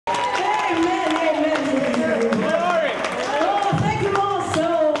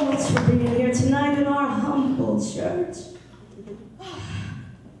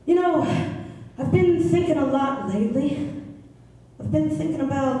know, I've been thinking a lot lately. I've been thinking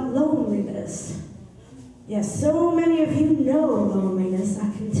about loneliness. Yes, so many of you know loneliness, I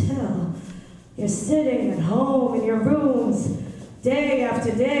can tell. You're sitting at home in your rooms, day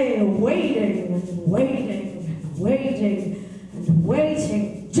after day, waiting and waiting and waiting and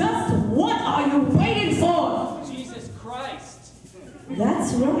waiting. Just what are you waiting for? Jesus Christ.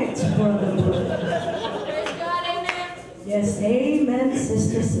 That's right, brother. Praise God, amen. Yes, amen,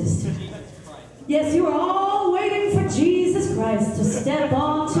 sister. Yes, you are all waiting for Jesus Christ to step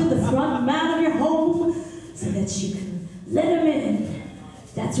onto the front mat of your home so that you can let him in.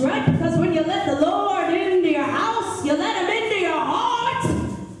 That's right, because when you let the Lord into your house, you let him into your heart.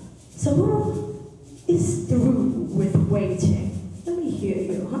 So who is through with waiting? Let me hear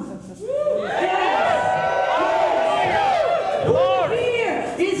you, huh? Who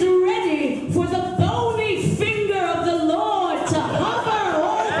here is ready for the bony finger of the Lord to hover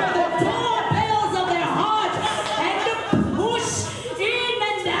over the doorbells of their heart and to push in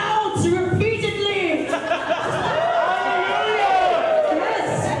and out repeatedly?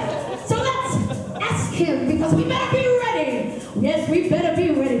 Yes. So let's ask him, because we better be ready. Yes, we better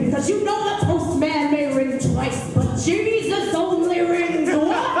be ready, because you know the postman may ring twice, but Jesus only rings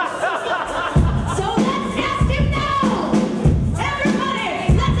once. So let's ask him now.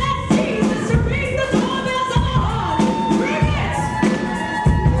 Everybody, let's ask Jesus to ring the doorbells of our heart. Ring it.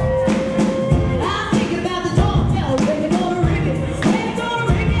 I'm thinking about the doorbell. When you gonna ring it? When you gonna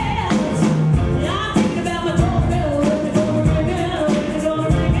ring it? I'm thinking about my doorbell. When you gonna ring it? When you gonna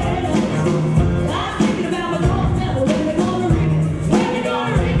ring it? I'm thinking about my doorbell. When you gonna ring it? When you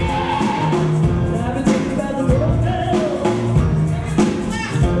gonna ring it? I've been thinking about the doorbell.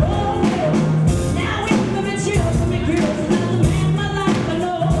 Now it's coming chill for me, girls. Another man my life I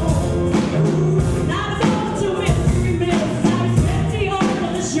know. Not going to mystery mills. I respect the art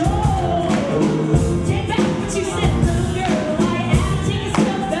of the show. Take back what you said, little girl. I am taking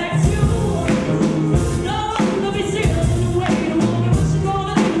stuff back too. No one will be serious in the way to wonder what you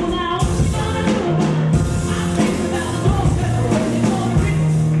gonna do now. What you gonna do? I'm thinking about the doorbell. When you gonna ring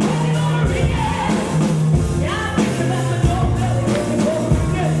it? When you gonna ring it? Yeah, I'm thinking about the doorbell. When you gonna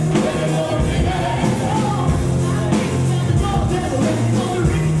ring it? When you gonna ring it? Oh, I'm thinking about the doorbell. When you gonna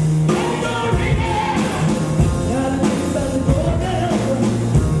ring it? When you gonna ring it? I'm thinking about the doorbell. When you gonna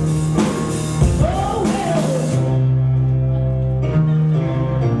ring it? When you gonna ring it? Oh, well.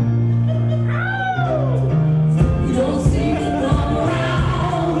 You don't seem to come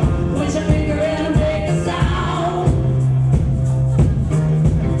around. Put your finger in and make a sound.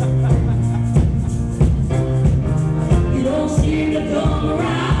 You don't seem to come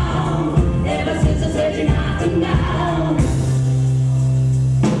around. Ever since I said you're not down.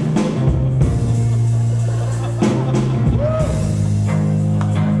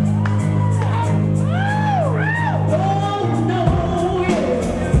 Oh no, yeah.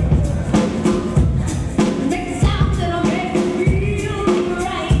 Make a sound that'll make you feel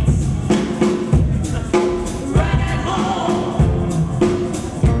right. Right at home.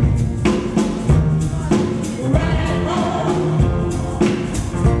 Right at home.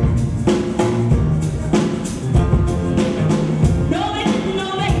 No, they didn't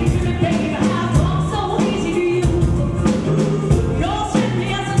know, baby, I talk so easy to you. You're certainly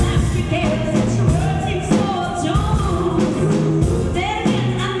as elastic as your words seem so dumb. Then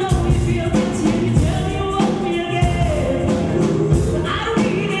again, I know you feel guilty and you tell me you want me again. But I don't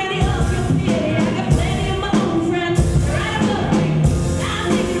need any of your pity. I got plenty of my own friends right above me. I'm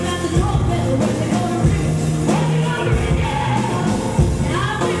thinking about the doorbell. When you gonna ring it? When you gonna ring it?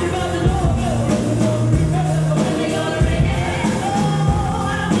 I'm thinking about the doorbell. When you gonna ring it? When you gonna ring it? Oh,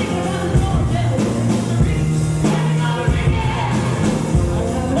 I'm thinking about the doorbell. When you gonna ring it? When you gonna ring it?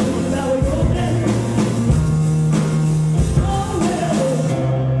 I'm thinking about the doorbell. Oh, well.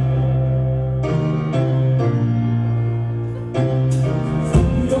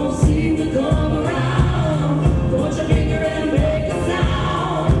 You don't seem to come around. Put your finger and make a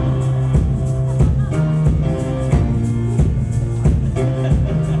sound.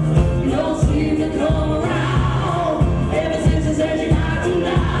 You don't seem to come around. Ever since I said you're not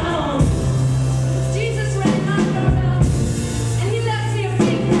down. Jesus rang my doorbell, and he left me a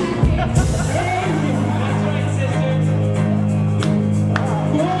big package. That's right, sister.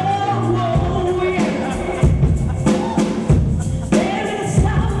 Whoa, whoa, yeah. There is a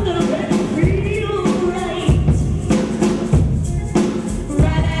sound that'll make you feel right.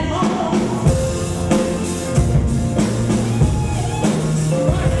 Right at home.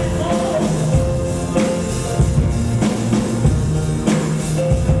 Right at home.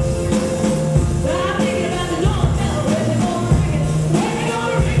 I'm thinking about the doorbell. When you gonna ring it? When you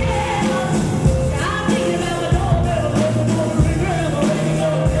gonna ring it?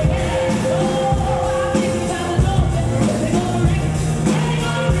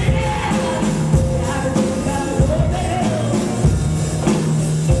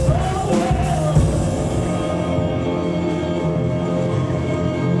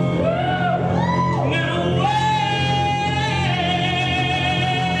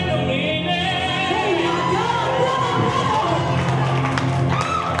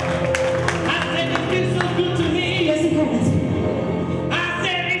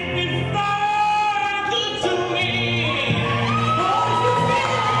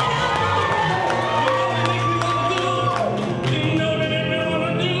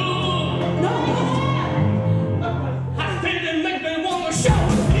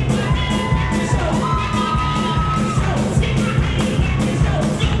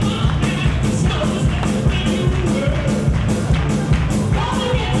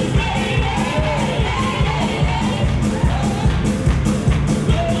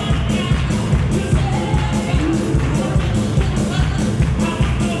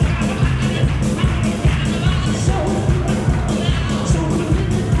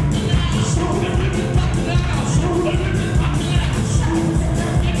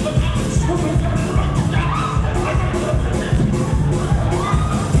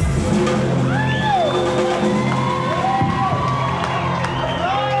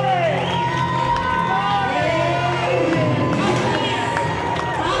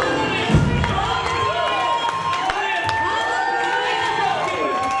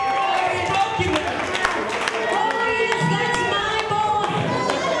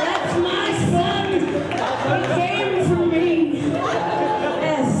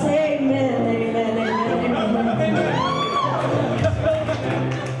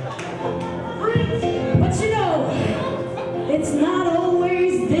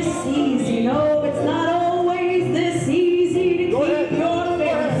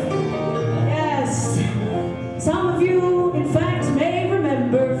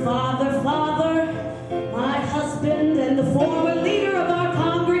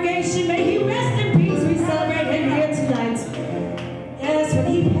 nights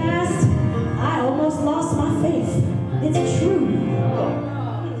when he passed, I almost lost my faith. It's true.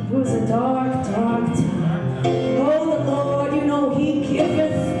 It was a dark, dark time. Oh, the Lord, you know, he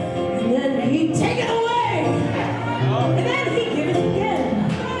giveth, and then he taketh away. And then he giveth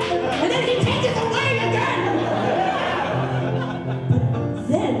again. And then he taketh away again. But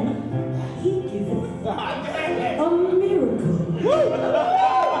then he giveth a miracle.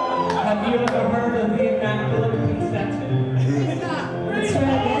 Have you ever heard of the Immaculate Conception? That's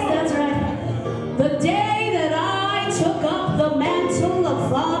right, yes, that's right. The day that I took up the mantle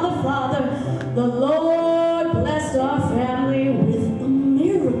of Father, the Lord blessed our family with a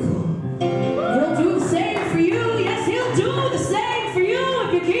miracle. He'll do the same for you. Yes, he'll do the same for you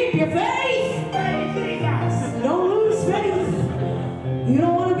if you keep your faith. Don't lose faith. You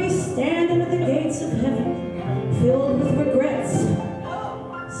don't want to be standing at the gates of heaven filled with regrets,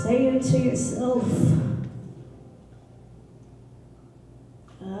 saying to yourself,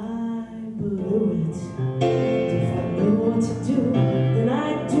 I blew it. If I knew what to do, then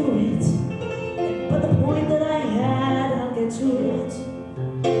I'd do it. But the point that I had, I'll get to it.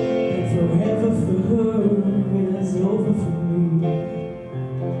 And forever for her is over for me.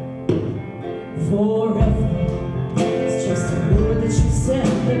 Forever, it's just a word that you said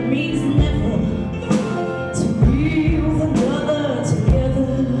that means never to me.